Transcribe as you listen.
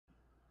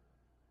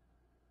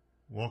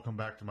Welcome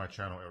back to my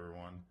channel,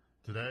 everyone.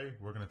 Today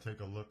we're going to take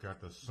a look at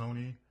the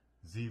Sony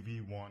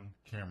ZV-1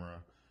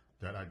 camera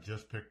that I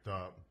just picked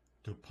up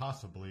to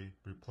possibly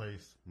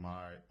replace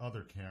my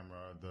other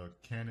camera, the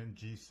Canon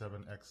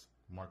G7X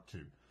Mark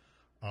II.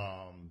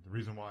 The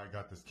reason why I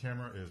got this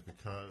camera is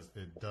because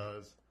it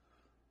does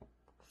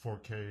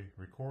 4K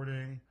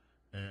recording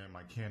and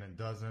my Canon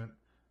doesn't,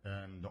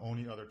 and the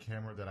only other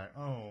camera that I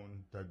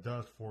own that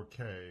does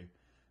 4K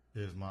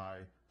is my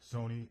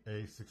Sony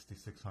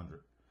A6600.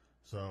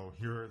 So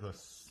here are the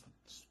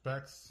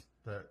specs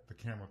that the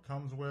camera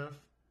comes with.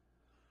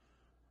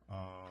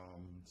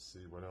 Let's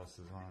see what else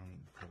is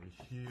on over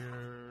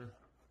here.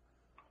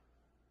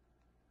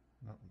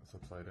 Nope, it's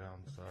upside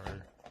down,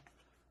 sorry.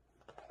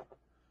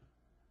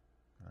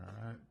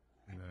 Alright,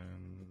 and then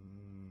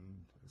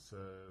it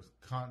says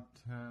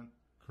content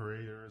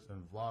creators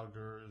and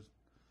vloggers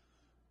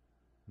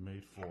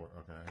made for.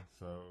 Okay,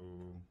 so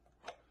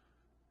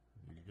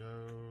there you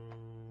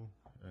go.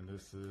 And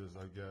this is,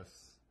 I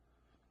guess,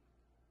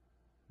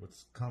 what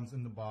comes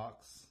in the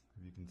box,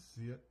 if you can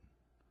see it.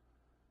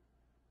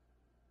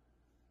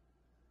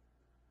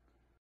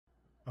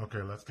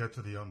 Okay, let's get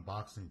to the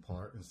unboxing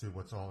part and see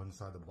what's all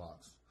inside the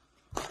box.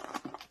 So,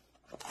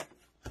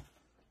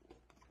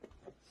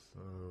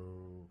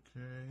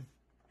 okay,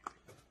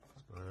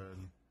 let's go ahead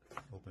and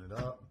open it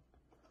up.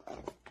 I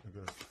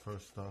guess the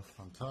first stuff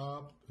on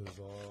top is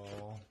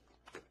all,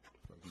 if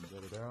I can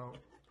get it out,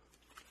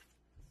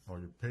 all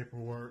your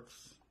paperwork.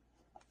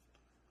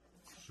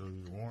 Show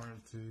you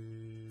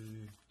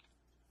warranty.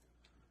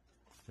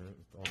 Okay,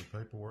 all the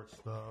paperwork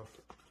stuff.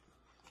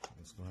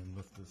 Let's go ahead and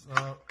lift this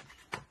up.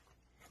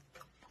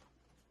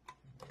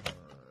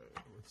 Alright,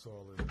 what's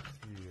all in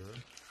here?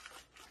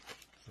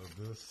 So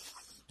this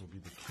will be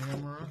the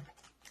camera.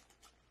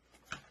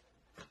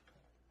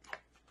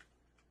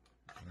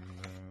 And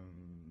then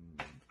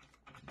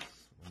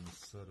let me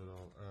set it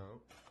all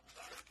out.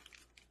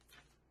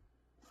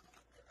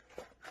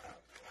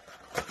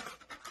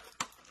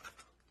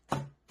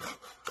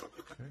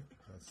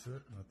 That's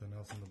it, nothing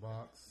else in the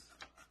box.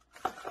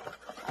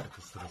 Put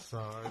this to the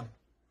side.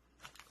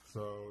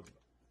 So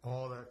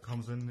all that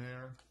comes in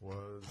there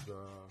was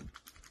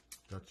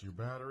got your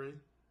battery,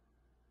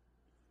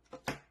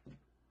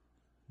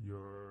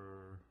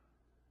 your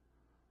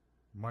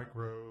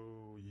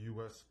micro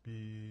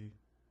USB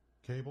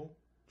cable,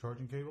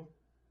 charging cable,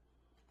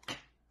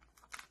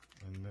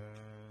 and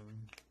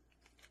then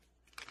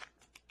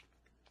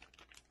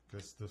I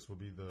guess this will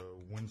be the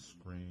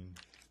windscreen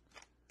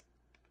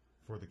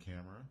for the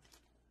camera.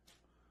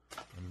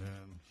 And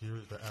then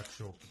here's the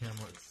actual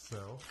camera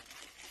itself.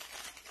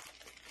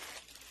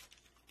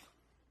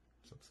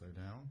 It's upside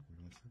down. Give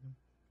me a second.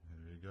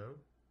 There you go.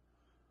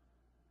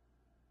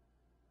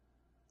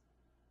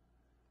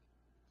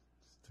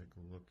 Let's take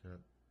a look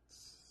at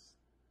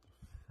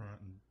the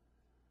front and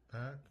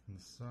back and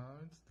the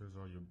sides. There's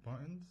all your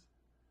buttons.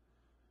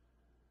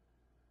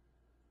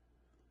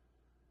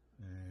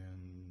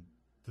 And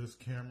this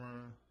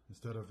camera,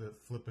 instead of it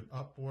flipping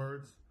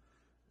upwards,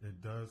 it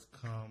does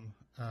come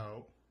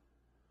out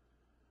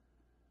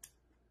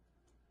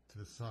to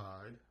the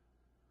side,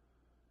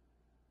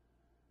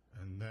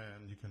 and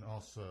then you can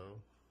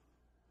also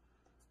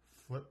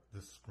flip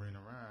this screen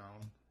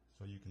around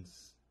so you can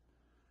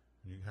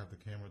have the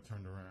camera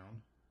turned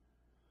around.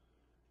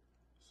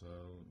 So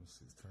let's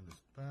see, let's turn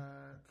this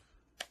back.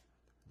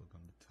 Look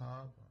on the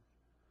top.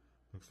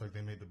 Looks like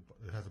they made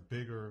it has a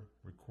bigger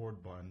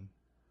record button.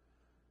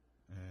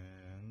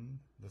 And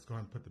let's go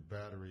ahead and put the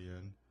battery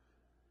in.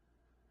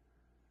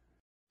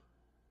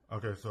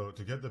 Okay, so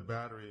to get the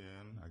battery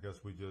in, I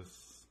guess we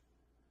just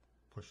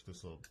push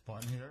this little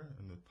button here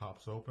and it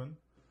pops open.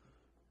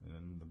 And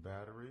then the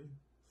battery,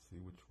 see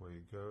which way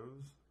it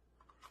goes.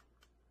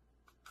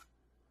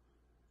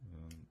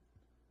 And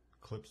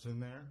clips in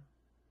there.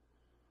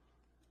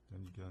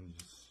 Then you can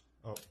just,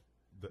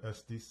 the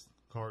SD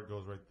card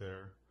goes right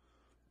there.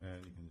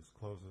 And you can just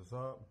close this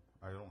up.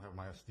 I don't have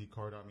my SD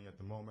card on me at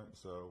the moment,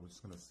 so we're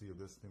just gonna see if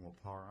this thing will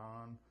power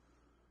on.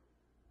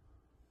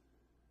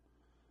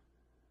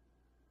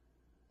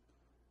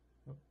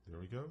 Oh, there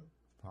we go,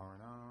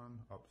 powering on.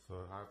 Up,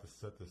 so I have to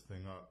set this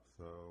thing up.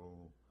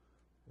 So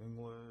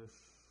English.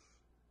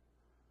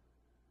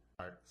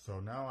 Alright, so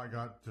now I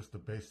got just the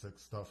basic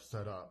stuff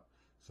set up.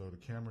 So the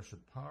camera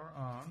should power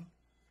on,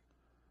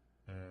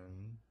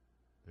 and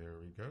there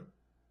we go.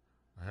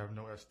 I have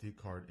no SD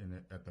card in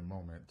it at the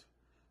moment.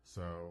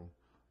 So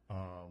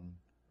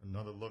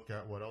another look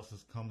at what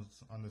else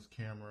comes on this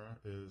camera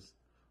is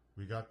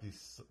we got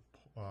these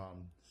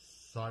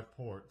side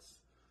ports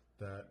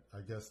that I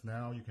guess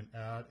now you can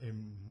add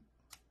an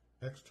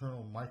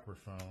external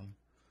microphone.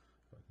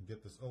 If I can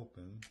get this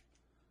open,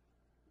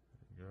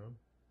 there you go.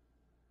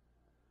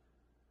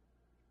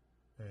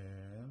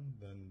 And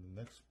then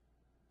the next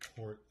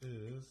port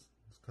is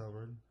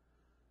covered.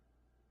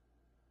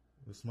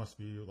 This must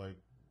be like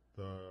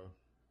the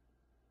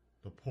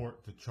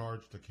port to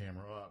charge the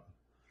camera up.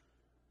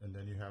 And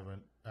then you have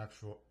an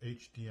actual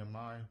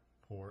HDMI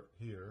port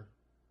here.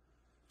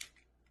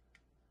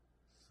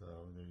 So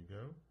there you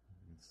go.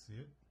 can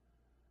see it.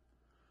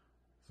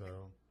 So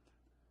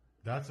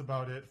that's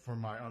about it for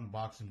my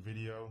unboxing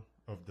video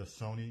of the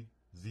Sony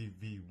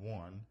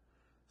ZV-1.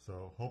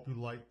 So hope you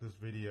liked this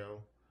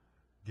video.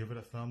 Give it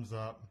a thumbs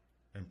up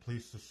and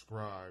please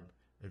subscribe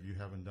if you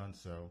haven't done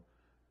so.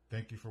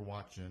 Thank you for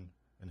watching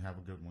and have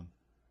a good one.